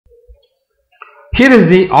Here is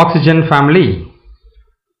the oxygen family.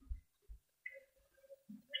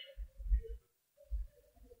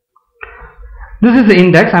 This is the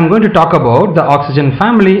index. I am going to talk about the oxygen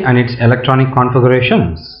family and its electronic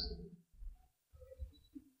configurations.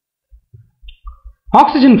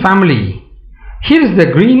 Oxygen family. Here is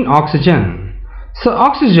the green oxygen. So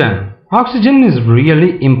oxygen is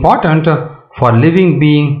really important for living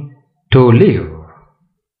being to live.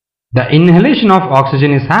 The inhalation of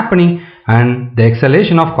oxygen is happening and the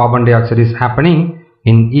exhalation of carbon dioxide is happening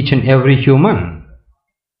in each and every human.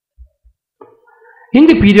 In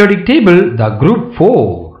the periodic table, the group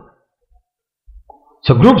 4.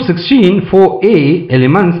 So group 16, 4A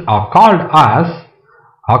elements are called as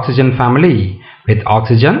oxygen family with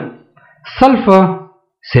oxygen, sulfur,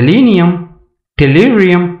 selenium,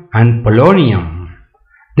 tellurium and polonium.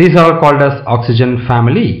 These are called as oxygen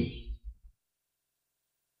family.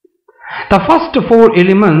 The first 4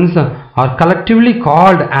 elements are collectively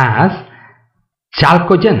called as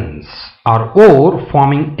chalcogens or ore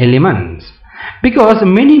forming elements because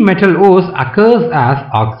many metal ores occurs as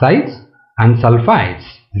oxides and sulfides.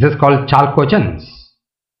 This is called chalcogens.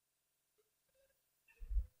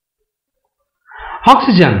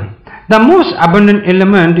 Oxygen, the most abundant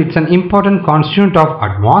element, it's an important constituent of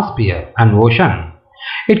atmosphere and ocean.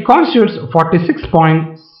 It constitutes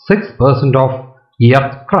 46.6% of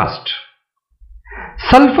Earth's crust.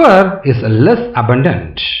 Sulfur is less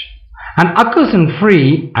abundant and occurs in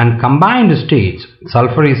free and combined states.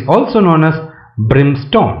 Sulfur is also known as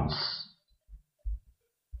brimstones.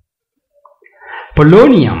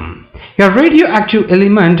 Polonium, a radioactive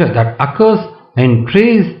element that occurs in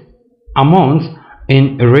trace amounts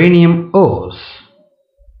in uranium ores.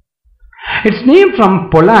 It's named from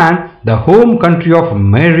Poland, the home country of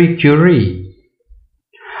Marie Curie,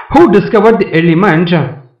 who discovered the element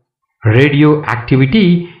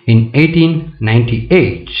radioactivity in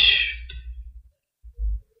 1898.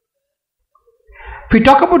 If we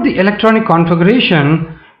talk about the electronic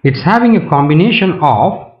configuration, it's having a combination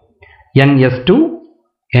of NS2,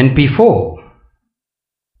 NP4.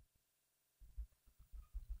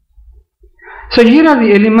 So here are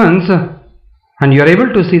the elements and you are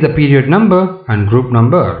able to see the period number and group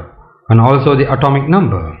number and also the atomic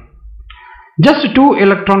number. Just 2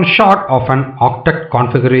 electrons short of an octet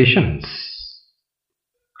configurations.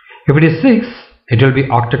 If it is 6, it will be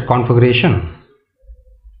octet configuration.